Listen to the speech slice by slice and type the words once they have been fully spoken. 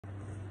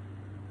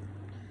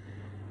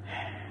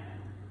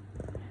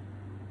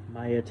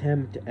My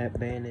attempt at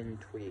banning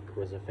Tweak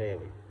was a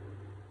failure.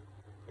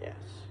 Yes.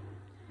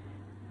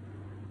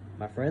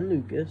 My friend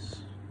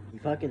Lucas, he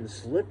fucking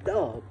slipped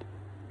up.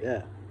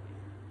 Yeah.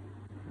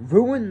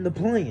 Ruined the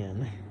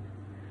plan.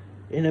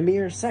 In a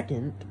mere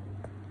second.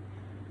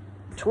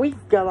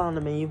 Tweak got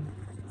onto me.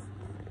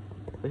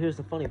 But here's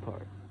the funny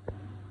part.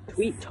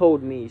 Tweak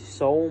told me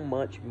so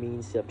much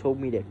mean stuff. Told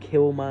me to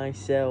kill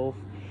myself.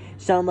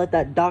 Sound like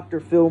that Dr.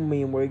 Phil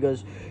meme where he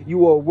goes,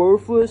 "You are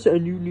worthless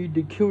and you need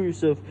to kill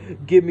yourself.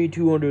 Give me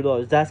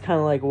 $200." That's kind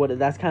of like what.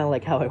 That's kind of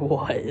like how it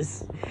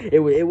was. It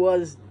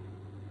was.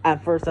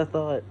 At first, I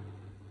thought,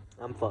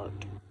 I'm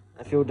fucked.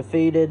 I feel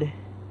defeated.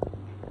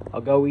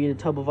 I'll go eat a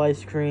tub of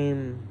ice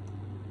cream,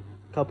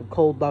 a couple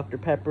cold Dr.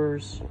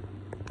 Peppers.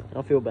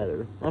 I'll feel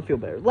better.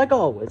 Like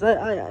always.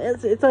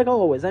 It's like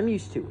always. I'm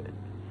used to it.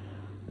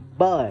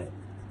 But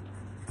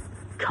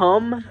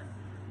come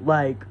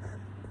like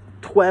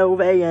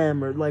 12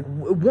 a.m. or like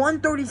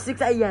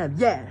 1:36 a.m.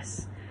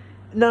 Yes.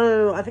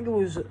 No. I think it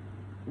was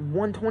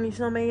 1:20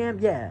 some a.m.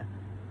 Yeah.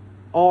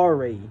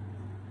 Ari.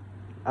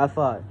 I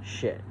thought,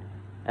 shit.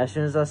 As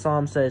soon as I saw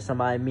him say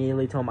something, I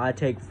immediately told him I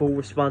take full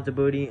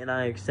responsibility and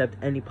I accept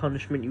any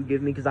punishment you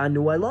give me because I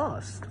knew I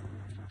lost.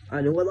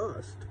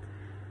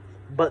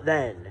 But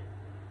then,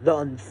 the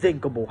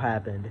unthinkable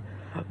happened.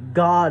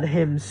 God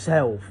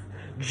himself,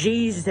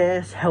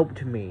 Jesus,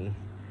 helped me.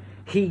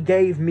 He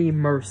gave me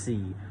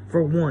mercy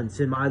for once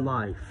in my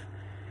life.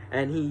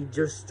 And he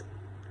just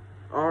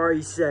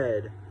already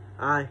said,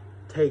 I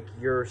take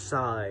your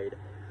side.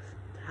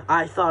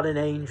 I thought an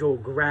angel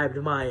grabbed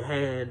my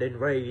hand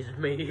and raised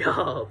me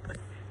up.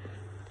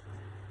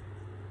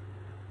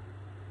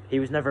 He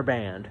was never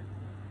banned.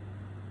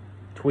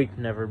 Tweak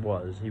never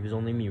was. He was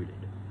only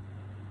muted.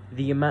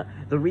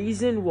 The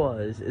reason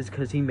is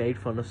because he made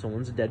fun of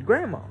someone's dead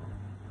grandma.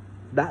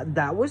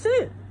 That was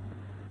it.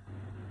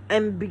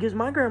 And because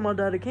my grandma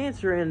died of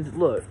cancer, and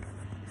look,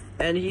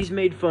 and he's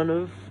made fun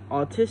of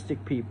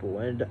autistic people,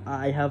 and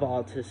I have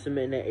autism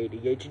and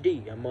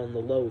ADHD. I'm on the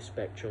low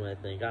spectrum, I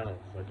think. I don't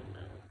fucking know.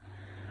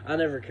 I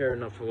never cared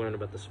enough to learn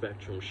about the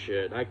spectrum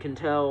shit. I can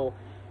tell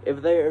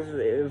if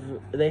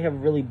they have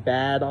really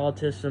bad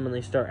autism and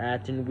they start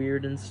acting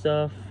weird and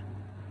stuff.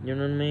 You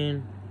know what I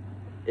mean?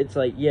 It's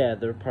like, yeah,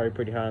 they're probably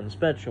pretty high on the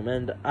spectrum,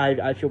 and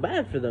I feel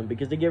bad for them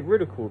because they get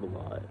ridiculed a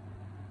lot.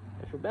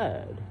 I feel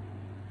bad.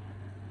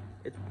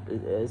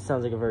 It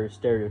sounds like a very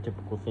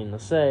stereotypical thing to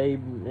say,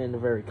 and a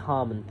very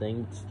common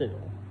thing, but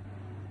still.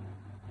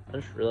 I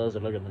just realized I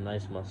look at the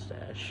nice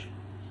mustache.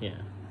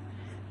 Yeah.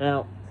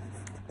 Now,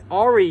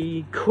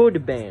 Ari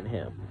could ban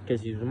him,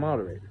 because he was a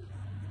moderator.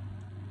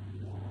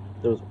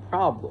 There was a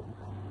problem.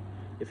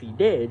 If he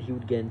did, he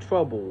would get in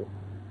trouble.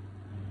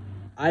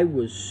 I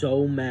was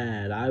so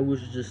mad. I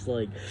was just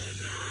like...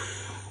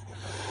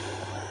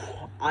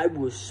 I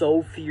was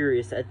so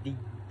furious at the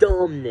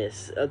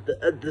dumbness, at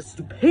the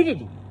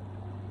stupidity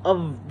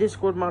of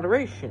Discord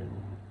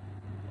moderation.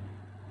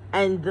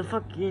 And the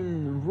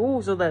fucking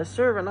rules of that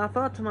server, and I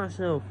thought to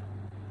myself,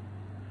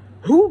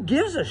 who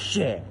gives a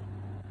shit?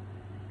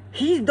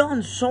 He's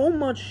done so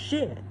much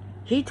shit.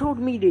 He told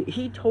me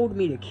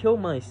to kill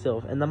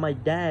myself and that my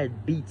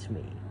dad beats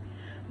me.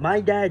 My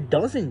dad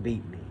doesn't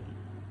beat me.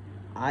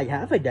 I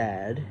have a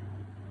dad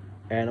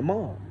and a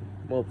mom.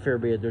 Well, fair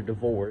be it, they're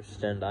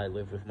divorced and I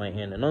live with my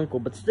aunt and uncle,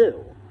 but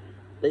still,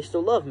 they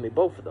still love me,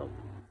 both of them.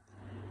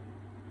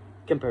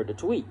 Compared to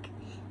Tweak.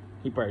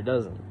 He probably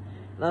doesn't.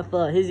 And I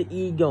thought his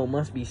ego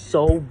must be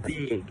so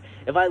big.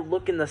 If I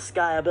look in the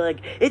sky, I'll be like,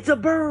 it's a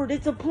bird,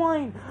 it's a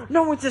plane.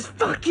 No, it's his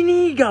fucking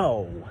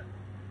ego.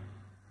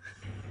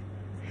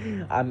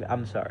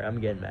 I'm sorry,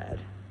 I'm getting mad.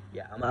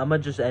 Yeah, I'm gonna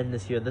just end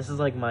this here. This is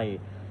like my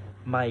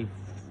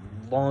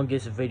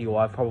longest video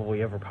I've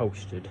probably ever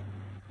posted.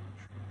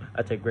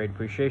 I take great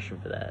appreciation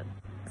for that.